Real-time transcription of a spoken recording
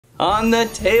on the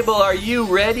table. Are you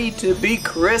ready to be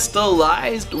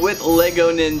crystallized with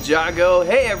Lego Ninjago?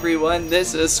 Hey everyone,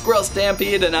 this is Squirrel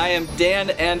Stampede and I am Dan,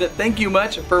 and thank you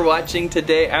much for watching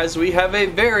today as we have a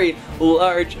very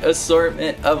large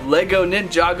assortment of Lego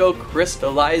Ninjago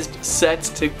Crystalized sets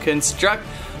to construct.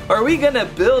 Are we gonna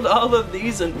build all of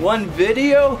these in one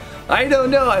video? I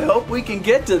don't know, I hope we can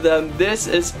get to them. This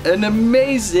is an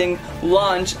amazing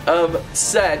launch of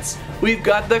sets. We've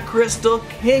got the Crystal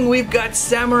King, we've got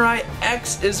Samurai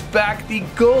X is back, the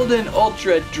Golden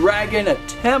Ultra Dragon, a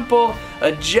temple,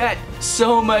 a jet,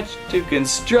 so much to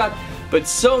construct, but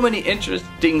so many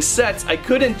interesting sets. I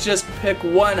couldn't just pick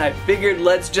one. I figured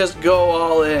let's just go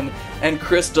all in and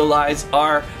crystallize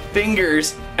our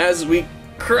fingers as we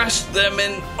crush them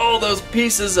in all those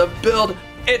pieces of build.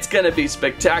 It's gonna be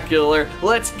spectacular.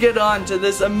 Let's get on to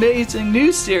this amazing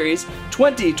new series,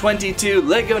 2022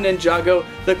 Lego Ninjago,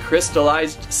 the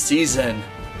Crystalized season.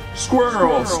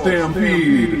 Squirrel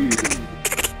Stampede!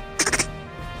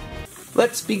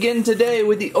 Let's begin today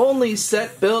with the only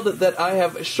set build that I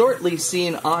have shortly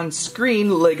seen on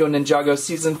screen, Lego Ninjago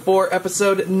Season 4,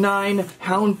 Episode 9,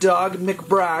 Hound Dog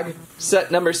McBrag. Set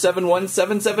number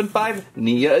 71775,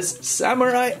 Nia's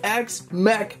Samurai X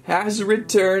Mech has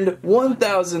returned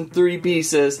 1,003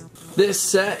 pieces. This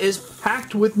set is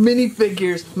packed with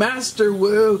minifigures, Master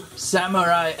Wu,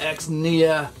 Samurai X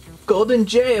Nia, Golden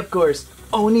J of course,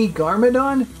 Oni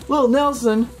Garmadon, Lil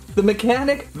Nelson, the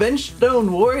Mechanic,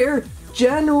 Vengestone Warrior,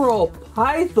 General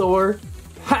Pythor,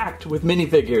 packed with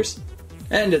minifigures.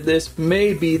 And this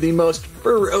may be the most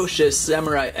ferocious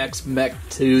Samurai X mech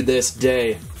to this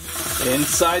day.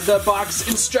 Inside the box,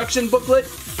 instruction booklet,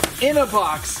 in a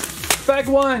box. Bag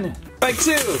 1, bag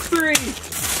 2, 3,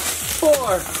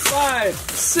 4, 5,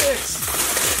 6,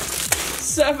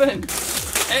 7,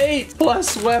 8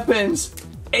 plus weapons.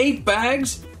 8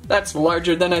 bags? That's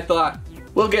larger than I thought.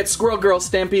 We'll get Squirrel Girl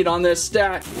Stampede on this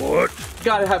stat. What?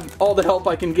 Gotta have all the help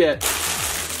I can get.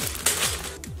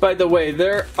 By the way,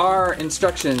 there are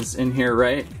instructions in here,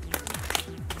 right?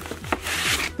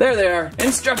 There they are,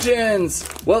 instructions!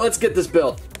 Well, let's get this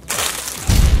built.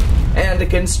 And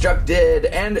constructed,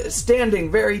 and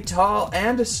standing very tall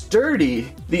and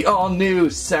sturdy, the all-new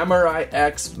Samurai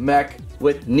X mech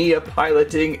with Nia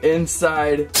piloting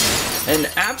inside. An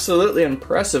absolutely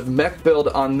impressive mech build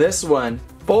on this one.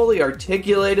 Fully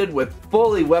articulated with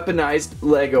fully weaponized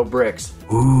Lego bricks.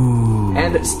 Ooh.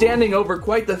 And standing over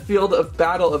quite the field of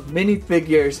battle of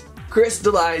minifigures.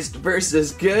 Crystalized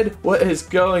versus good. What is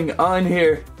going on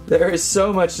here? There is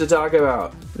so much to talk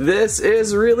about. This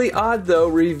is really odd though,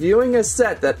 reviewing a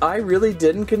set that I really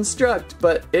didn't construct,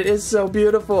 but it is so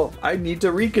beautiful. I need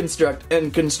to reconstruct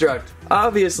and construct.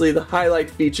 Obviously the highlight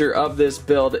feature of this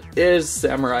build is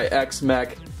Samurai X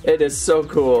Mech. It is so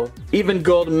cool. Even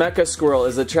Gold Mecha Squirrel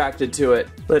is attracted to it.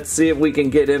 Let's see if we can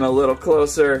get in a little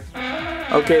closer.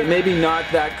 Okay, maybe not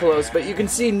that close, but you can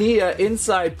see Nia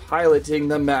inside piloting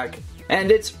the mech. And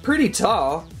it's pretty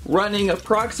tall, running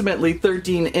approximately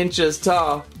 13 inches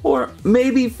tall. Or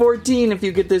maybe 14 if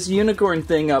you get this unicorn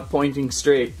thing up pointing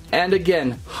straight. And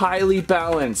again, highly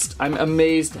balanced. I'm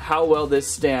amazed how well this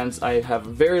stands. I have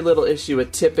very little issue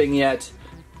with tipping yet.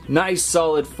 Nice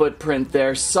solid footprint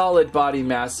there, solid body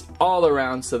mass all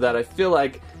around so that I feel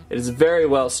like it is very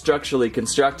well structurally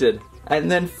constructed. And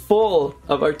then full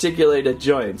of articulated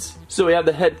joints. So we have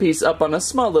the headpiece up on a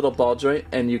small little ball joint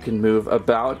and you can move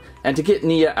about. And to get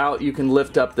Nia out you can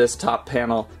lift up this top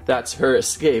panel. That's her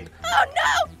escape. Oh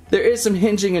no! There is some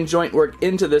hinging and joint work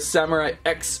into the Samurai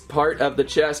X part of the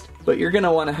chest, but you're going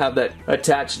to want to have that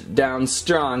attached down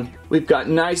strong. We've got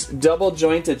nice double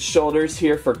jointed shoulders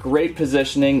here for great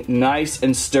positioning, nice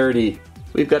and sturdy.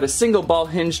 We've got a single ball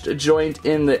hinged joint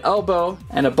in the elbow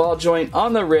and a ball joint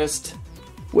on the wrist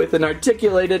with an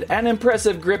articulated and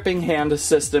impressive gripping hand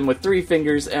system with 3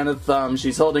 fingers and a thumb.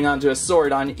 She's holding onto a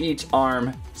sword on each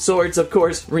arm. Swords, of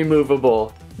course,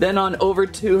 removable. Then on over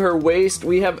to her waist,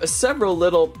 we have several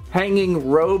little hanging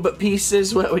robe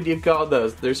pieces. What would you call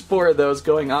those? There's 4 of those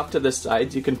going off to the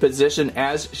sides. You can position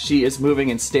as she is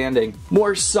moving and standing.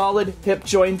 More solid hip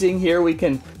jointing here. We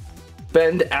can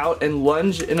bend out and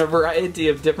lunge in a variety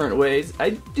of different ways.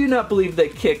 I do not believe they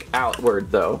kick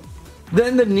outward though.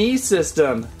 Then the knee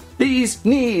system. These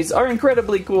knees are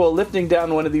incredibly cool. Lifting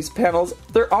down one of these panels,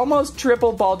 they're almost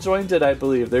triple ball jointed, I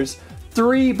believe. There's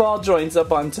 3 ball joints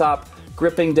up on top,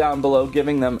 gripping down below,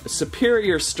 giving them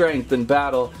superior strength in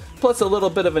battle, plus a little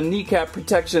bit of a kneecap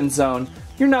protection zone.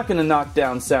 You're not going to knock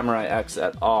down Samurai X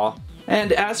at all.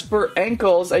 And as for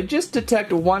ankles, I just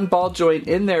detect 1 ball joint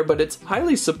in there, but it's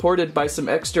highly supported by some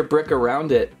extra brick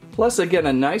around it. Plus again,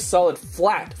 a nice solid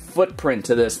flat footprint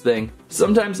to this thing.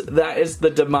 Sometimes that is the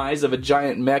demise of a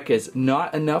giant mech, is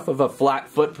not enough of a flat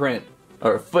footprint,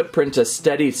 or a footprint to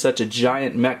steady such a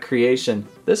giant mech creation.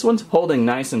 This one's holding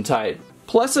nice and tight.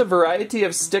 Plus a variety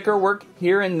of sticker work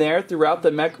here and there throughout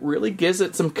the mech really gives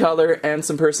it some color and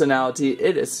some personality.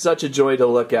 It is such a joy to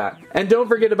look at. And don't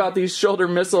forget about these shoulder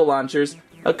missile launchers.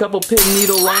 A couple pin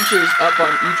needle launchers up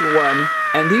on each one.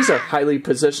 And these are highly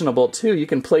positionable too. You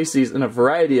can place these in a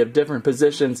variety of different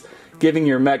positions, giving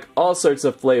your mech all sorts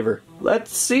of flavor.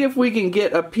 Let's see if we can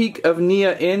get a peek of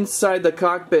Nia inside the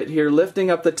cockpit here,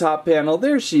 lifting up the top panel.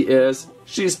 There she is.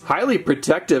 She's highly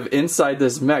protective inside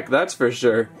this mech, that's for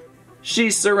sure.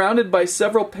 She's surrounded by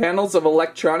several panels of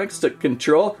electronics to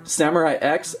control Samurai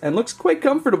X and looks quite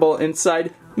comfortable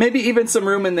inside, maybe even some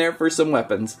room in there for some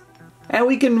weapons. And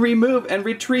we can remove and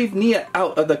retrieve Nia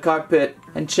out of the cockpit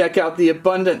and check out the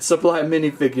abundant supply of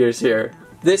minifigures here.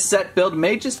 This set build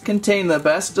may just contain the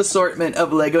best assortment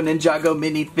of LEGO Ninjago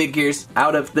minifigures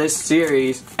out of this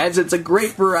series, as it's a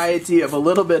great variety of a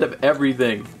little bit of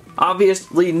everything.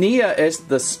 Obviously, Nia is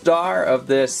the star of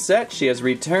this set. She has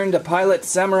returned to pilot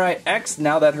Samurai X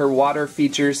now that her water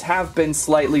features have been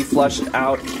slightly flushed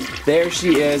out. There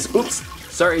she is. Oops,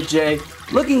 sorry Jay.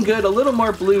 Looking good, a little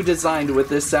more blue designed with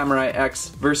this Samurai X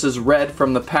versus red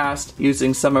from the past,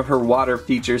 using some of her water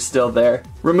features still there.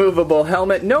 Removable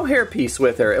helmet, no hairpiece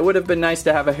with her. It would have been nice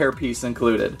to have a hairpiece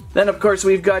included. Then of course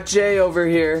we've got Jay over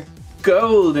here.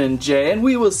 Golden Jay, and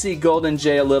we will see Golden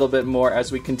Jay a little bit more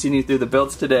as we continue through the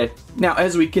builds today. Now,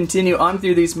 as we continue on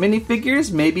through these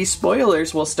minifigures, maybe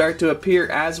spoilers will start to appear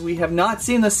as we have not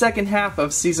seen the second half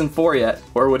of Season 4 yet.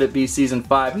 Or would it be Season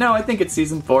 5? No, I think it's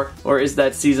Season 4. Or is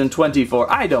that Season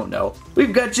 24? I don't know.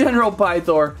 We've got General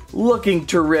Pythor looking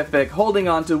terrific, holding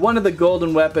on to one of the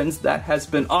golden weapons that has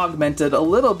been augmented a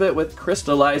little bit with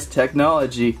crystallized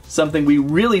technology. Something we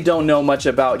really don't know much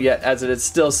about yet, as it is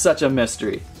still such a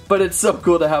mystery. But it's so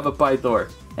cool to have a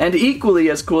Pythor. And equally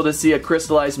as cool to see a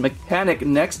crystallized mechanic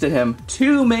next to him.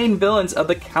 Two main villains of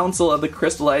the Council of the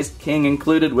Crystalized King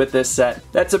included with this set.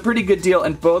 That's a pretty good deal,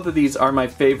 and both of these are my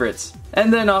favorites.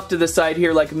 And then off to the side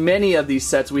here, like many of these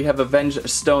sets, we have Avenged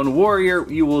Stone Warrior.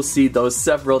 You will see those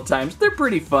several times. They're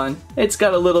pretty fun. It's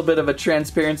got a little bit of a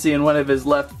transparency in one of his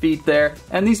left feet there,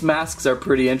 and these masks are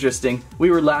pretty interesting. We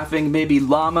were laughing, maybe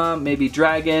llama, maybe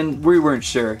dragon, we weren't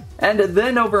sure. And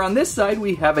then over on this side,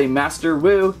 we have a Master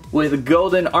Wu with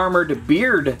golden armored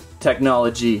beard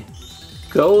technology.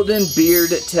 Golden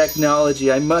beard technology.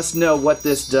 I must know what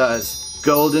this does.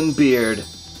 Golden beard.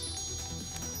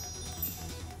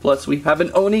 Plus we have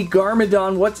an Oni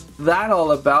Garmadon. What's that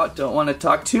all about? Don't want to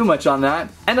talk too much on that.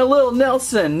 And a little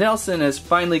Nelson. Nelson is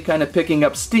finally kind of picking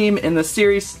up steam in the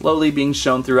series, slowly being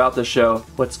shown throughout the show.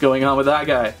 What's going on with that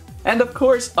guy? And of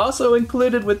course, also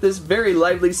included with this very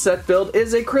lively set build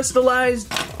is a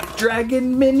crystallized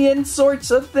dragon minion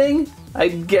sorts of thing.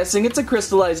 I'm guessing it's a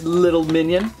crystallized little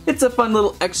minion. It's a fun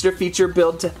little extra feature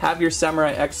build to have your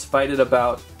Samurai X fight it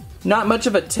about. Not much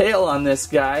of a tail on this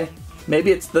guy.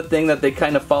 Maybe it's the thing that they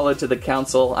kind of followed to the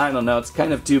council. I don't know, it's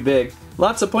kind of too big.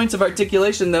 Lots of points of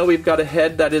articulation though. We've got a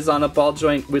head that is on a ball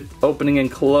joint with opening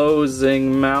and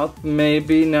closing mouth,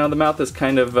 maybe. No, the mouth is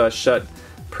kind of shut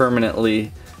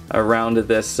permanently around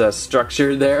this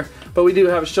structure there. But we do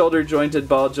have shoulder jointed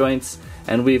ball joints,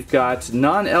 and we've got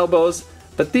non-elbows,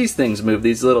 but these things move.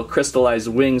 These little crystallized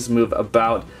wings move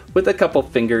about with a couple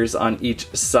fingers on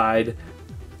each side.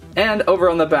 And over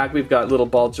on the back we've got little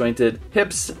ball jointed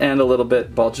hips and a little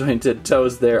bit ball jointed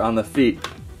toes there on the feet.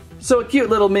 So a cute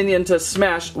little minion to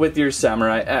smash with your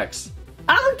Samurai X.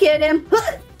 I'll get him!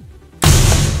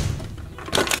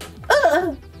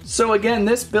 So again,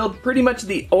 this build pretty much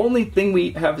the only thing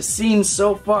we have seen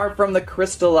so far from the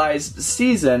Crystalized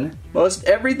season. Most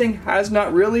everything has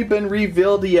not really been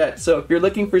revealed yet, so if you're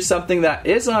looking for something that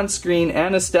is on screen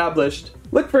and established,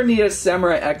 look for Nia's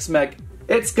Samurai X Mech.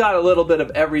 It's got a little bit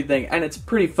of everything, and it's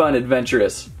pretty fun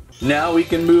adventurous. Now we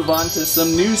can move on to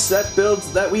some new set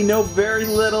builds that we know very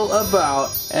little about,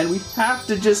 and we have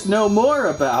to just know more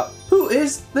about. Who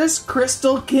is this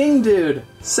Crystal King dude?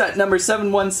 Set number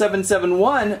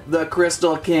 71771, the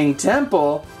Crystal King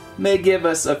Temple, may give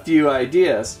us a few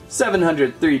ideas.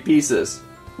 703 pieces.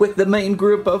 With the main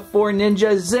group of 4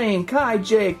 ninjas, Zane, Kai,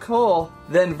 Jay, Cole,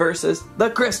 then versus the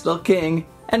Crystal King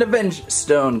and Avenged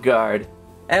Stone Guard.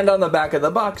 And on the back of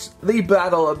the box, the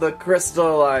Battle of the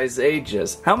Crystalized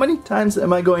Ages. How many times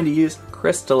am I going to use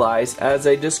crystallize as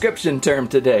a description term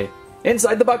today?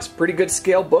 Inside the box, pretty good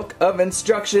scale book of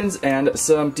instructions and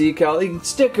some decaling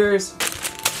stickers.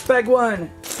 Bag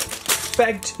 1,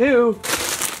 bag 2,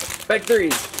 bag 3,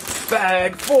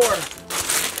 bag 4,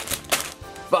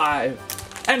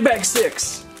 5, and bag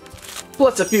 6.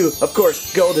 plus a few, of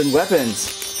course, golden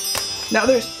weapons. Now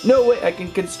there's no way I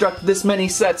can construct this many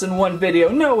sets in one video,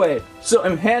 no way! So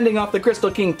I'm handing off the Crystal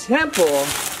King Temple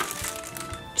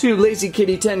to Lazy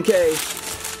Kitty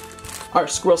 10K, our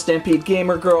Squirrel Stampede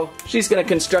gamer girl. She's gonna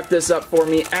construct this up for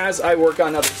me as I work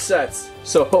on other sets.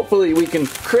 So hopefully we can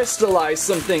crystallize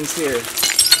some things here.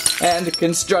 And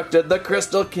constructed the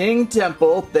Crystal King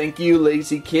Temple. Thank you,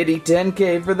 Lazy Kitty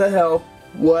 10K, for the help.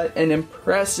 What an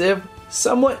impressive,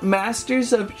 somewhat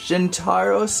Masters of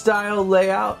Shintaro style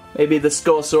layout. Maybe the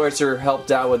Skull Sorcerer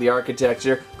helped out with the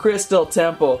architecture. Crystal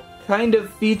Temple kind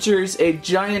of features a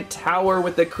giant tower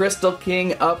with the Crystal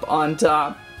King up on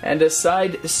top, and a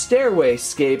side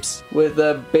stairwayscapes with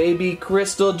a baby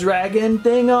crystal dragon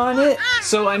thing on it.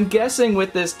 So I'm guessing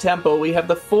with this temple we have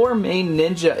the 4 main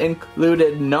ninja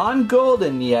included,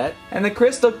 non-golden yet, and the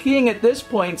Crystal King at this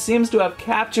point seems to have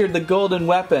captured the golden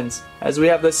weapons, as we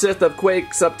have the Sith of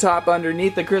Quakes up top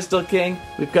underneath the Crystal King.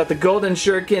 We've got the golden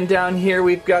shuriken down here,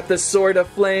 we've got the sword of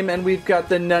flame, and we've got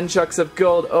the nunchucks of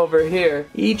gold over here,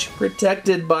 each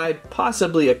protected by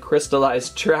possibly a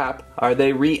crystallized trap. Are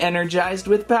they re-energized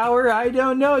with power? I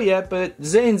don't know yet, but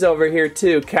Zane's over here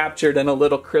too, captured in a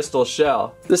little crystal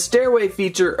shell. The stairway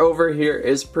feature over here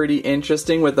is pretty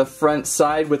interesting, with the front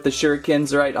side with the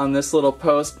shurikens right on this little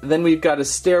post. Then we've got a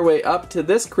stairway up to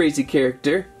this crazy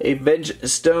character, a Venge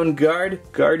Stone Guard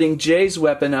guarding Jay's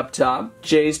weapon up top.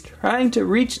 Jay's trying to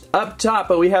reach up top,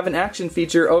 but we have an action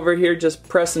feature over here, just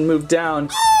press and move down,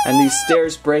 and these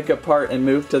stairs break apart and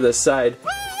move to the side.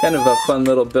 Kind of a fun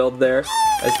little build there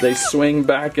as they swing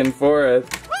back and forth.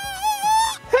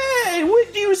 Hey,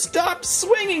 would you stop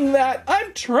swinging that?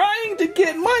 I'm trying to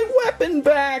get my weapon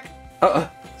back.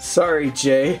 Sorry,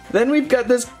 Jay. Then we've got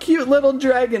this cute little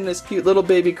dragon, this cute little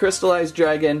baby crystallized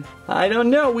dragon. I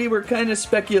don't know, we were kind of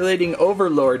speculating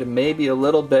Overlord, maybe a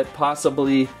little bit,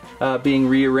 possibly being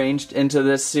rearranged into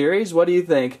this series. What do you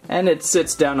think? And it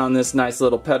sits down on this nice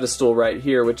little pedestal right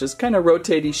here, which is kind of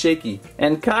rotatey shaky.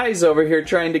 And Kai's over here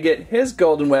trying to get his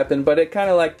golden weapon, but it kind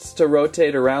of likes to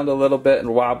rotate around a little bit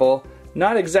and wobble.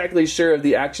 Not exactly sure of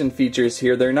the action features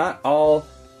here. They're not all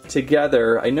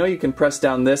together. I know you can press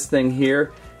down this thing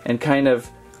here and kind of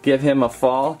give him a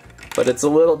fall, but it's a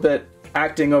little bit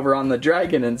acting over on the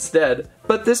dragon instead.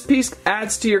 But this piece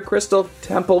adds to your Crystal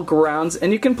Temple grounds,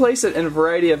 and you can place it in a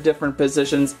variety of different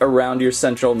positions around your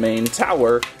central main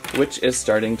tower, which is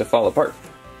starting to fall apart.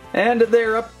 And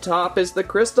there up top is the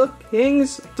Crystal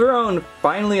King's throne.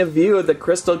 Finally a view of the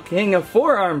Crystal King, a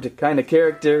four-armed kind of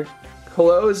character.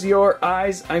 Close your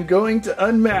eyes. I'm going to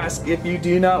unmask if you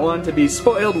do not want to be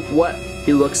spoiled what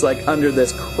he looks like under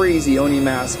this crazy Oni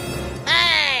mask.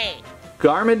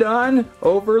 Garmadon?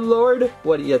 Overlord?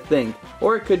 What do you think?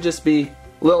 Or it could just be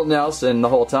Lil Nelson the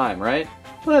whole time, right?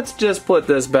 Let's just put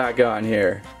this back on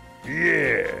here.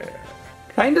 Yeah!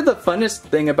 Kind of the funnest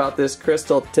thing about this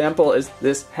Crystal Temple is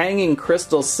this hanging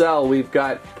crystal cell. We've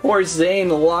got poor Zane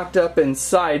locked up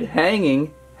inside,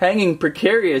 hanging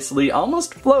precariously,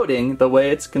 almost floating the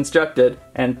way it's constructed,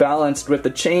 and balanced with the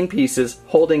chain pieces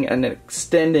holding and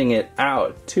extending it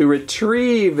out. To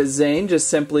retrieve Zane, just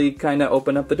simply kind of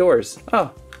open up the doors.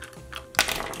 Oh,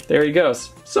 there he goes.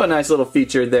 So a nice little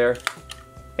feature there.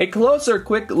 A closer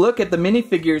quick look at the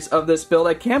minifigures of this build.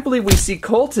 I can't believe we see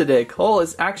Cole today. Cole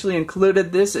is actually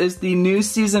included. This is the new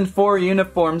Season 4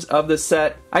 uniforms of the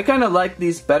set. I kind of like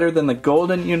these better than the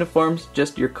golden uniforms,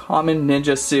 just your common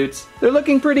ninja suits. They're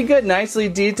looking pretty good, nicely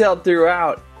detailed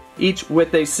throughout, each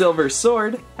with a silver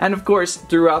sword. And of course,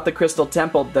 throughout the Crystal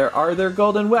Temple, there are their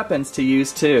golden weapons to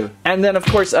use too. And then of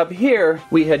course up here,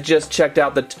 we had just checked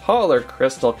out the taller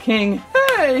Crystal King.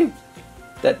 Hey!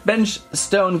 That bench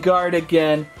stone guard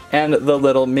again, and the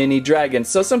little mini dragon.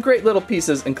 So some great little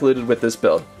pieces included with this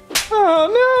build. Oh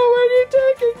no, where are you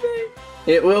taking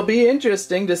me? It will be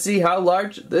interesting to see how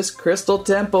large this Crystal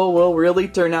Temple will really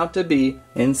turn out to be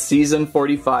in Season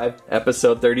 45,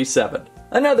 Episode 37.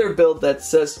 Another build that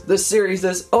says this series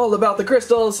is all about the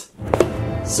crystals.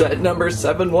 Set number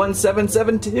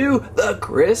 71772, the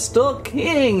Crystal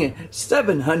King,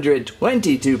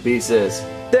 722 pieces.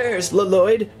 There's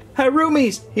Lloyd.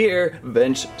 Harumi's here,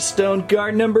 Venge Stone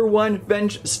Guard number 1,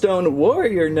 Venge Stone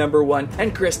Warrior number 1,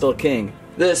 and Crystal King.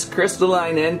 This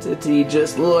crystalline entity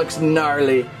just looks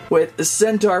gnarly, with a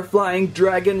centaur flying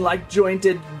dragon-like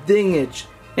jointed dingage.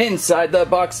 Inside the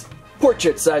box,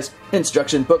 portrait-sized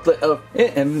instruction booklet of...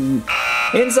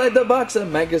 Inside the box, a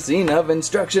magazine of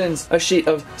instructions, a sheet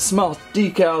of small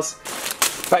decals.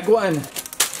 Bag 1,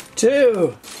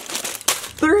 2,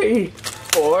 3,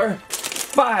 4,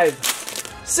 5...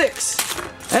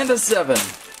 6 and a 7.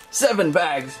 7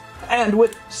 bags And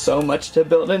with so much to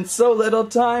build in so little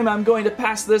time, I'm going to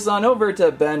pass this on over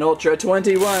to Ben Ultra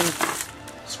 21.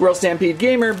 Squirrel Stampede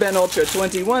Gamer Ben Ultra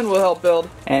 21 will help build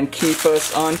and keep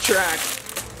us on track.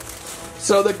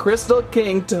 So the Crystal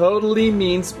King totally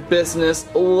means business.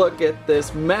 Look at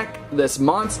this mech, this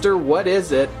monster, what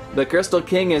is it? The Crystal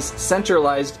King is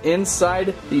centralized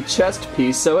inside the chest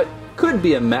piece, so it could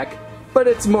be a mech, but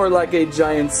it's more like a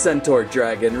giant centaur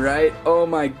dragon, right? Oh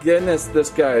my goodness, this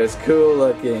guy is cool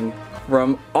looking.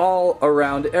 From all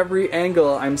around, every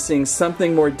angle, I'm seeing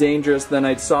something more dangerous than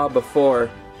I saw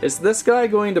before. Is this guy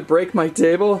going to break my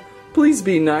table? Please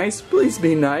be nice, please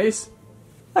be nice.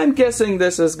 I'm guessing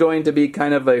this is going to be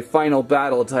kind of a final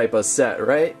battle type of set,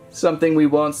 right? Something we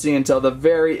won't see until the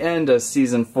very end of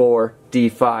Season 4,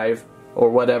 D5, or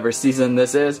whatever season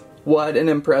this is. What an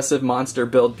impressive monster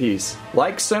build piece.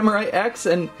 Like Samurai X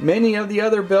and many of the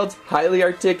other builds, highly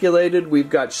articulated. We've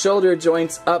got shoulder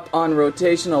joints up on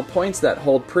rotational points that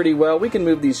hold pretty well. We can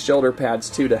move these shoulder pads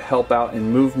too to help out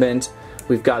in movement.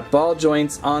 We've got ball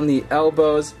joints on the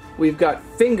elbows. We've got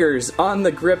fingers on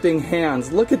the gripping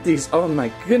hands. Look at these. Oh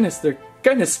my goodness, they're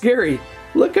kind of scary.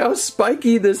 Look how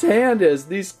spiky this hand is.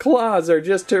 These claws are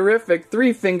just terrific.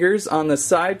 3 fingers on the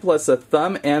side plus a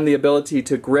thumb and the ability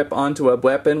to grip onto a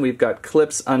weapon. We've got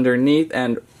clips underneath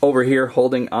and over here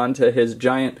holding onto his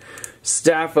giant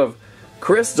staff of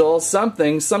crystal,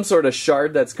 some sort of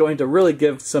shard that's going to really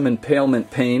give some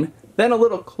impalement pain. Then a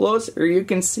little closer, you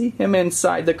can see him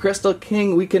inside. The Crystal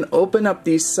King, we can open up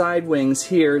these side wings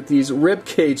here, these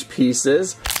ribcage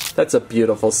pieces. That's a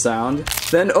beautiful sound.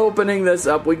 Then opening this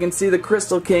up, we can see the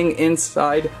Crystal King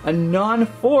inside a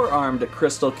non-4-armed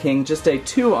Crystal King, just a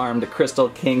 2-armed Crystal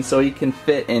King, so he can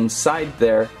fit inside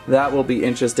there. That will be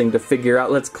interesting to figure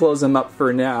out. Let's close him up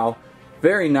for now.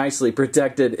 Very nicely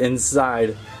protected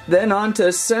inside. Then on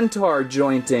to centaur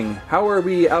jointing. How are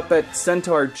we up at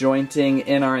centaur jointing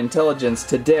in our intelligence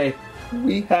today?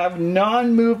 We have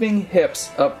non-moving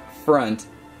hips up front.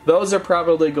 Those are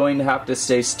probably going to have to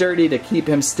stay sturdy to keep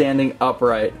him standing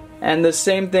upright. And the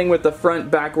same thing with the front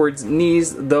backwards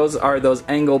knees. Those are those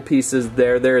angle pieces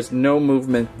there. There's no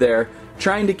movement there.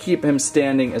 Trying to keep him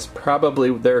standing is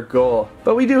probably their goal.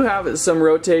 But we do have some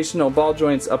rotational ball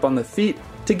joints up on the feet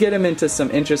to get him into some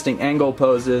interesting angle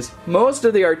poses. Most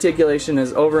of the articulation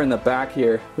is over in the back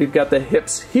here. We've got the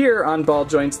hips here on ball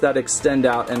joints that extend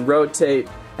out and rotate,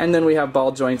 and then we have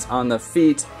ball joints on the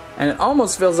feet, and it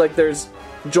almost feels like there's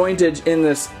jointage in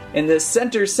this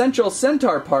central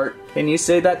centaur part. Can you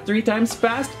say that 3 times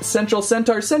fast? Central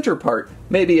centaur center part.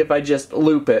 Maybe if I just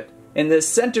loop it. In this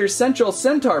central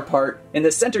centaur part, in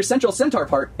the central centaur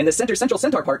part, in the central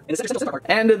centaur part, in the central centaur part.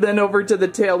 And then over to the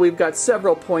tail, we've got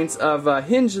several points of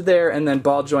hinge there and then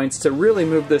ball joints to really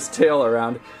move this tail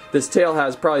around. This tail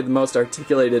has probably the most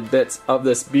articulated bits of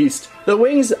this beast. The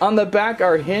wings on the back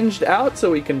are hinged out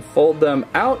so we can fold them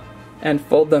out and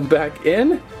fold them back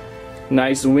in.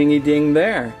 Nice wingy ding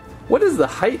there. What is the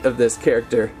height of this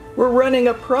character? We're running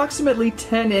approximately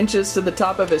 10 inches to the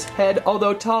top of his head,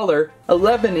 although taller,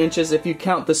 11 inches if you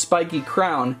count the spiky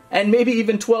crown, and maybe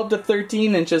even 12 to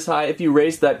 13 inches high if you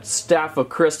raise that staff of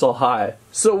crystal high.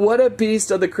 So what a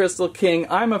beast of the Crystal King.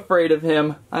 I'm afraid of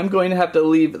him. I'm going to have to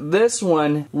leave this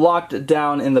one locked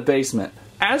down in the basement.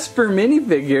 As for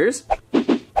minifigures,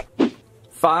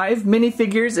 5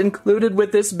 minifigures included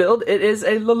with this build. It is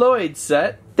a Lloyd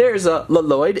set. There's a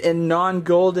Lloyd in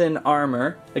non-golden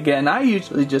armor. Again, I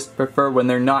usually just prefer when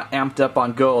they're not amped up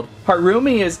on gold.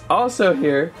 Harumi is also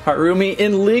here. Harumi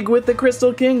in league with the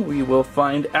Crystal King. We will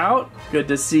find out. Good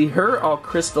to see her all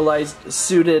crystallized,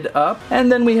 suited up.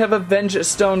 And then we have a Venge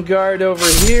Stone Guard over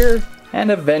here and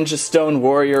a Venge Stone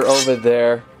Warrior over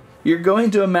there. You're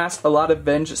going to amass a lot of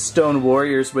Venge Stone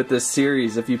Warriors with this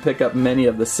series if you pick up many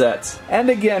of the sets. And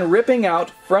again, ripping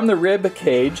out from the rib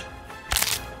cage,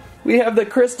 we have the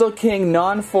Crystal King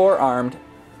non-4-armed.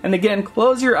 And again,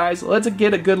 close your eyes. Let's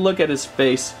get a good look at his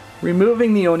face.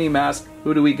 Removing the Oni mask.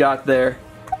 Who do we got there?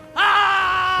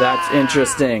 That's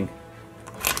interesting.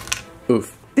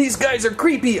 Oof. These guys are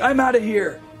creepy. I'm out of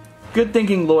here. Good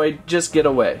thinking, Lloyd. Just get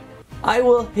away. I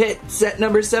will hit set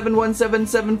number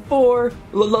 71774,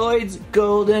 Lloyd's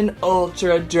Golden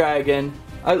Ultra Dragon.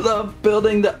 I love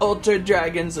building the Ultra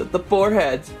Dragons with the 4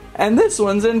 heads. And this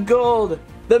one's in gold.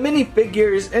 The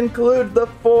minifigures include the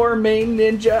 4 main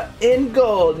ninja in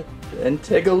gold. And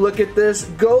take a look at this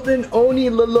Golden Oni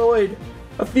Lloyd.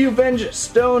 A few Venge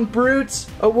Stone Brutes,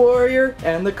 a Warrior,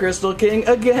 and the Crystal King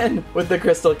again with the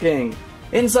Crystal King.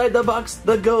 Inside the box,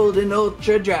 the Golden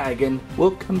Ultra Dragon.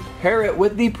 We'll compare it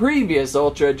with the previous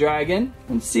Ultra Dragon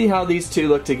and see how these two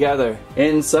look together.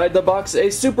 Inside the box, a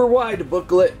super wide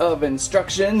booklet of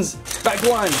instructions. Bag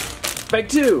 1. Bag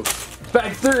 2,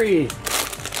 Bag 3,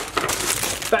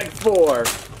 Bag 4,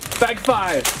 Bag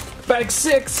 5, Bag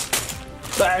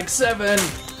 6, Bag 7,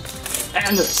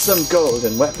 and some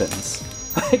golden weapons.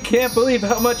 I can't believe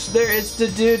how much there is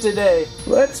to do today.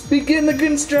 Let's begin the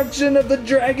construction of the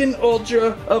Dragon Ultra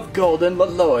of Golden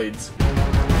Lloyds.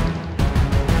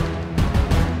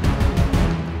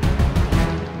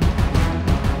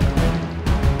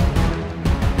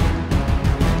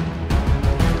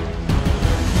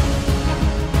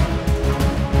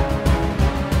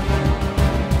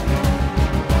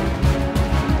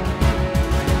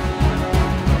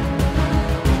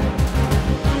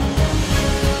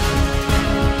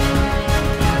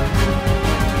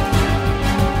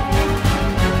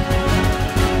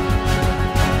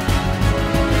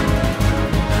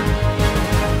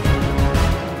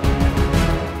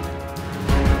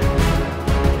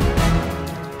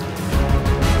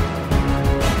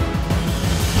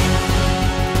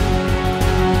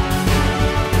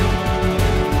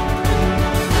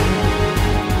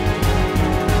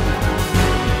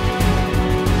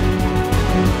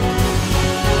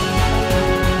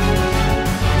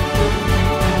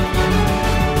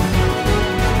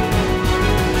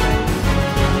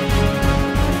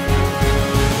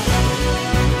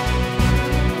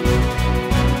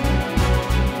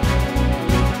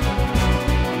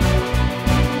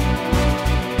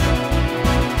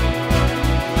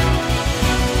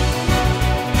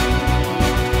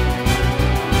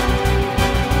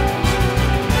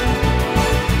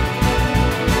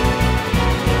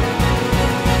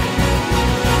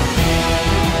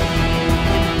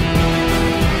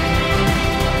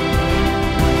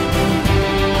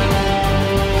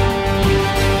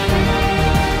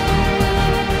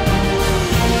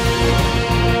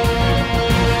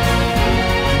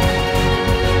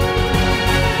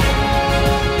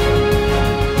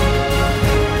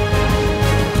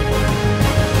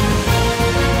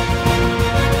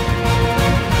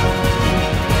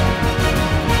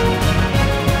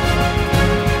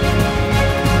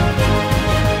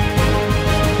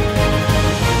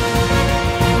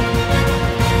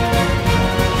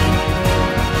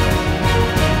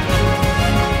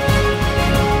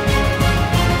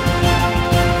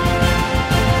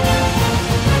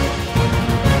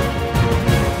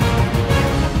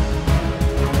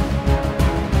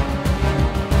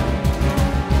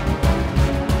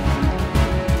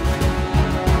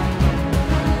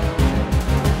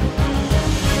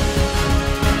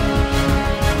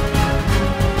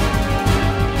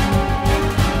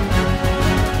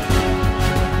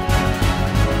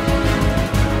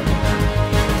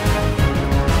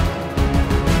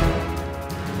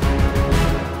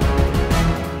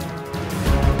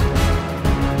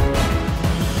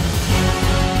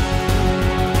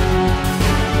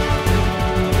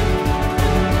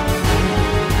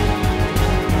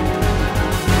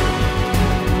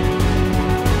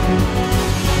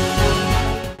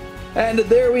 And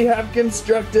there we have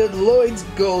constructed Lloyd's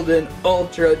Golden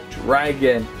Ultra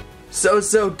Dragon.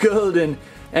 So golden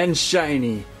and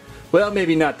shiny. Well,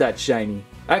 maybe not that shiny.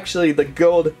 Actually, the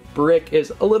gold brick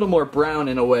is a little more brown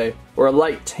in a way, or a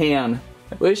light tan.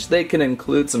 I wish they could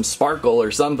include some sparkle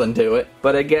or something to it,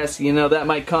 but I guess, you know, that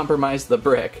might compromise the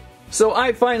brick. So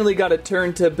I finally got a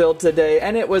turn to build today,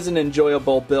 and it was an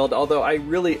enjoyable build, although I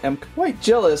really am quite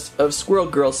jealous of Squirrel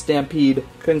Girl Stampede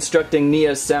constructing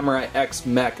Nia's Samurai X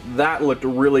Mech. That looked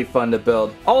really fun to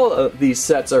build. All of these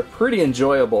sets are pretty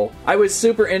enjoyable. I was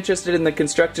super interested in the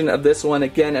construction of this one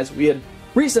again, as we had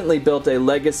recently built a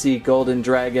Legacy Golden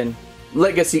Dragon.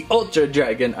 Legacy Ultra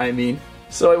Dragon, I mean.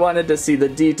 So I wanted to see the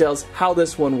details, how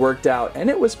this one worked out, and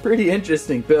it was pretty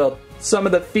interesting build. Some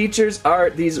of the features are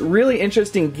these really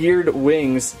interesting geared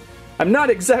wings. I'm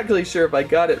not exactly sure if I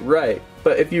got it right,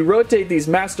 but if you rotate these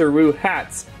Master Wu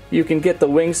hats, you can get the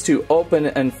wings to open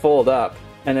and fold up,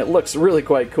 and it looks really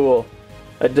quite cool.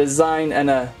 A design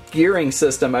and a gearing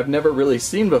system I've never really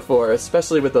seen before,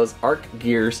 especially with those arc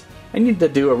gears. I need to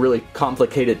do a really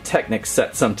complicated Technic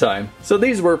set sometime. So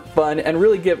these were fun and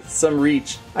really give some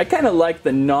reach. I kind of like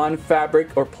the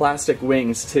non-fabric or plastic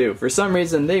wings too. For some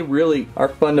reason they really are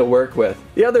fun to work with.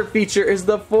 The other feature is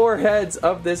the 4 heads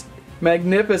of this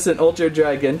magnificent Ultra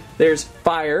Dragon. There's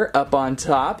fire up on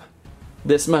top.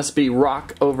 This must be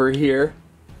rock over here.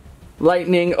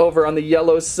 Lightning over on the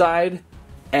yellow side.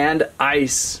 And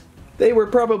ice. They were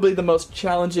probably the most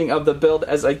challenging of the build,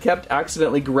 as I kept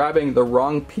accidentally grabbing the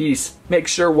wrong piece. Make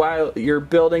sure while you're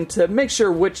building to make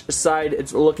sure which side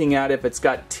it's looking at, if it's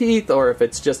got teeth or if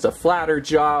it's just a flatter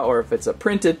jaw or if it's a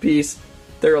printed piece.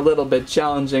 they're a little bit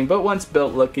challenging, but once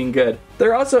built, looking good.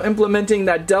 They're also implementing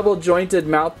that double jointed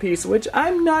mouthpiece, which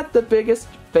I'm not the biggest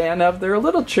fan of. They're a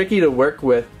little tricky to work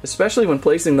with, especially when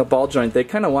placing the ball joint. They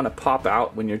kind of want to pop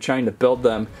out when you're trying to build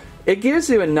them. It gives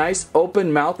you a nice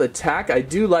open mouth attack. I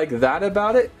do like that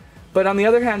about it. But on the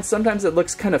other hand, sometimes it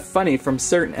looks kind of funny from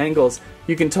certain angles.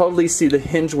 You can totally see the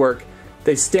hinge work.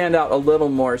 They stand out a little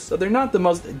more, so they're not the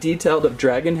most detailed of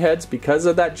dragon heads because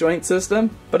of that joint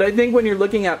system. But I think when you're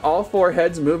looking at all four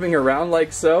heads moving around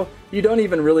like so, you don't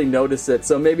even really notice it,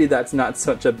 so maybe that's not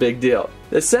such a big deal.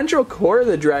 The central core of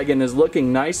the dragon is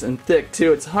looking nice and thick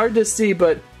too. It's hard to see,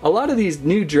 but a lot of these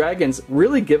new dragons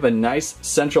really give a nice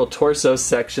central torso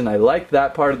section. I like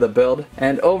that part of the build.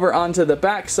 And over onto the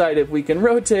back side, if we can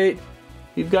rotate,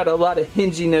 you've got a lot of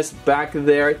hinginess back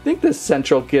there. I think the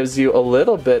central gives you a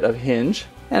little bit of hinge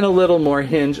and a little more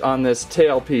hinge on this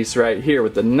tail piece right here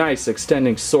with the nice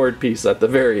extending sword piece at the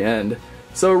very end.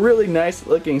 So a really nice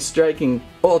looking striking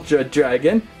Ultra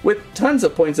Dragon with tons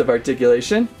of points of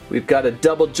articulation. We've got a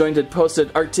double jointed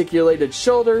posted articulated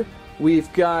shoulder.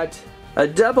 We've got a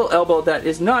double elbow that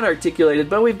is not articulated,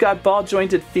 but we've got ball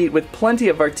jointed feet with plenty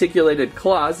of articulated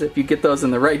claws if you get those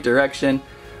in the right direction.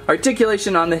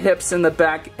 Articulation on the hips and the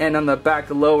back and on the back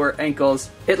lower ankles.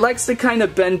 It likes to kind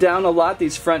of bend down a lot.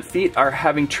 These front feet are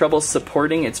having trouble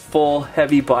supporting its full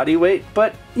heavy body weight,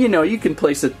 but you know, you can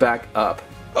place it back up.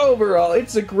 Overall,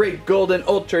 it's a great golden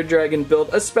Ultra Dragon build,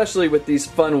 especially with these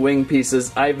fun wing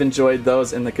pieces. I've enjoyed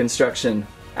those in the construction.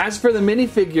 As for the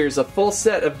minifigures, a full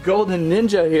set of Golden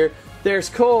Ninja here. There's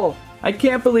Cole. I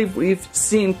can't believe we've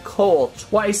seen Cole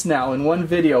twice now in one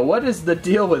video. What is the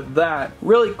deal with that?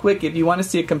 Really quick, if you want to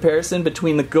see a comparison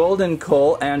between the Golden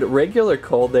Cole and regular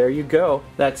Cole, there you go.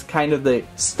 That's kind of the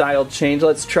style change.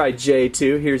 Let's try J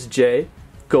too. Here's J,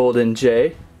 Golden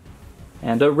J,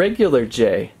 and a regular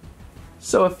J.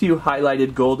 So a few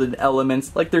highlighted golden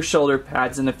elements like their shoulder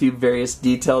pads and a few various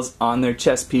details on their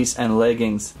chest piece and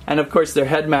leggings. And of course their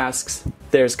head masks.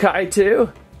 There's Kai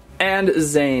too, and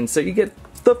Zane. So you get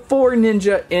the 4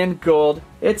 ninja in gold.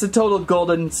 It's a total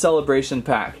golden celebration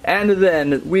pack. And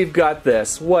then we've got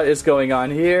this. What is going on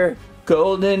here?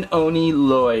 Golden Oni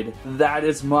Lloyd. That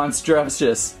is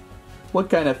monstrous.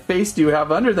 What kind of face do you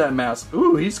have under that mask?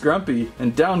 Ooh, he's grumpy.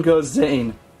 And down goes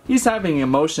Zane. He's having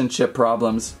emotion chip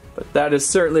problems. But that is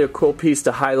certainly a cool piece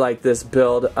to highlight this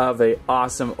build of a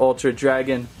awesome Ultra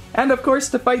Dragon. And of course,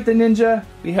 to fight the ninja,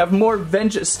 we have more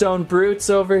Vengestone Brutes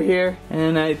over here.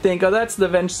 And I think, oh, that's the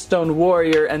Vengestone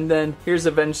Warrior. And then here's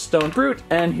a Vengestone Brute,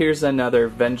 and here's another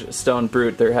Vengestone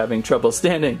Brute. They're having trouble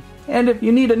standing. And if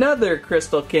you need another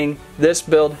Crystal King, this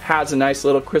build has a nice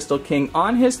little Crystal King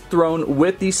on his throne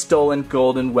with these stolen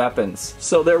golden weapons.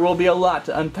 So there will be a lot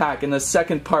to unpack in the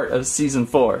second part of Season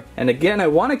 4. And again, I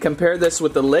want to compare this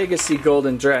with the Legacy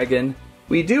Golden Dragon.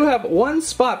 We do have one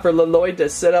spot for Lloyd to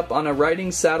sit up on a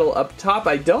riding saddle up top.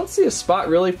 I don't see a spot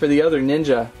really for the other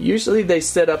ninja. Usually they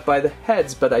sit up by the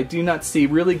heads, but I do not see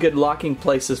really good locking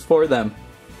places for them.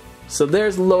 So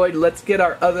there's Lloyd. Let's get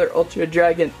our other Ultra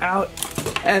Dragon out.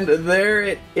 And there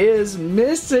it is,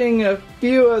 missing a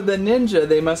few of the ninja.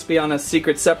 They must be on a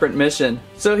secret separate mission.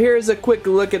 So here's a quick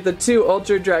look at the 2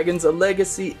 Ultra Dragons, a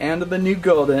Legacy and the new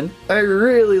Golden. I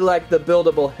really like the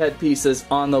buildable headpieces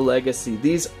on the Legacy.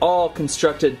 These all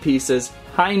constructed pieces,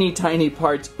 tiny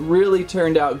parts, really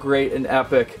turned out great and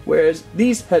epic. Whereas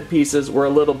these headpieces were a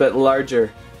little bit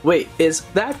larger. Wait, is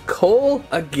that Cole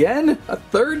again? A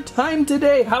third time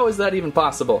today? How is that even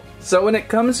possible? So when it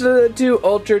comes to the 2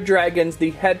 Ultra Dragons, the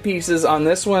headpieces on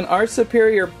this one are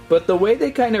superior, but the way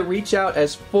they kind of reach out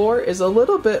as 4 is a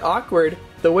little bit awkward.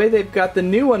 The way they've got the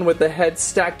new one with the head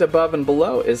stacked above and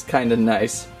below is kind of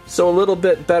nice. So a little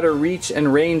bit better reach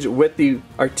and range with the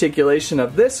articulation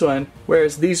of this one,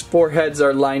 whereas these 4 heads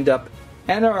are lined up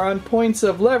and are on points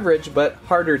of leverage but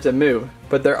harder to move.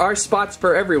 But there are spots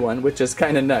for everyone, which is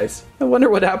kind of nice. I wonder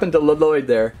what happened to Lloyd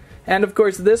there. And of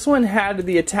course this one had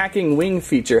the attacking wing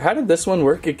feature. How did this one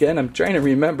work again? I'm trying to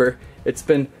remember. It's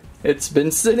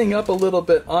been sitting up a little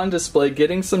bit on display,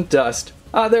 getting some dust.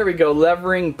 Ah, there we go,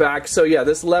 levering back. So yeah,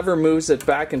 this lever moves it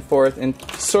back and forth in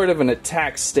sort of an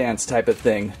attack stance type of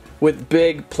thing, with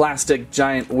big plastic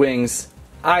giant wings.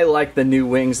 I like the new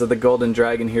wings of the Golden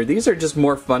Dragon here. These are just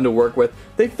more fun to work with.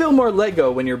 They feel more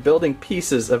Lego when you're building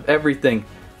pieces of everything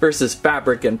versus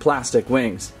fabric and plastic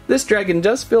wings. This dragon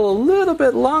does feel a little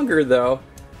bit longer though,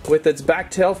 with its back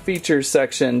tail features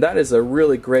section. That is a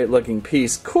really great looking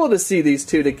piece. Cool to see these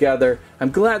 2 together.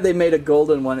 I'm glad they made a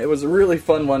golden one. It was a really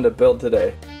fun one to build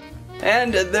today.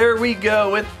 And there we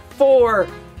go with 4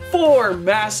 4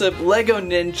 massive Lego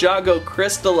Ninjago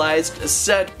Crystalized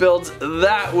set builds.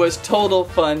 That was total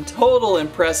fun, total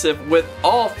impressive with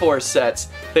all 4 sets.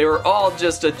 They were all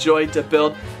just a joy to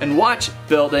build and watch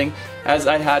building, as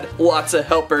I had lots of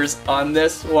helpers on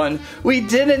this one. We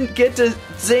didn't get to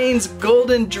Zane's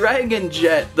Golden Dragon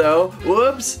Jet though.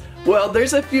 Whoops. Well,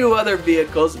 there's a few other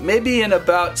vehicles. Maybe in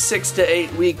about 6 to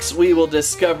 8 weeks we will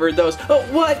discover those. Oh,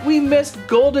 what? We missed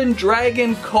Golden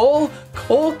Dragon Cole?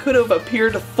 Cole could have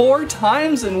appeared 4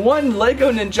 times in one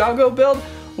Lego Ninjago build?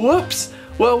 Whoops.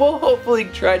 Well, we'll hopefully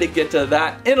try to get to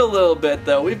that in a little bit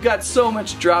though. We've got so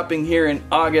much dropping here in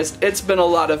August. It's been a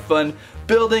lot of fun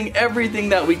building everything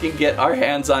that we can get our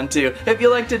hands onto. If you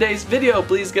liked today's video,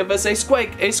 please give us a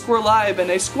squike, a squirrelive, and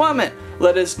a squamment.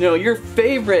 Let us know your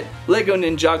favorite Lego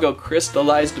Ninjago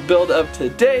Crystalized build of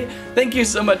today. Thank you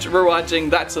so much for watching.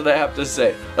 That's what I have to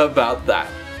say about that.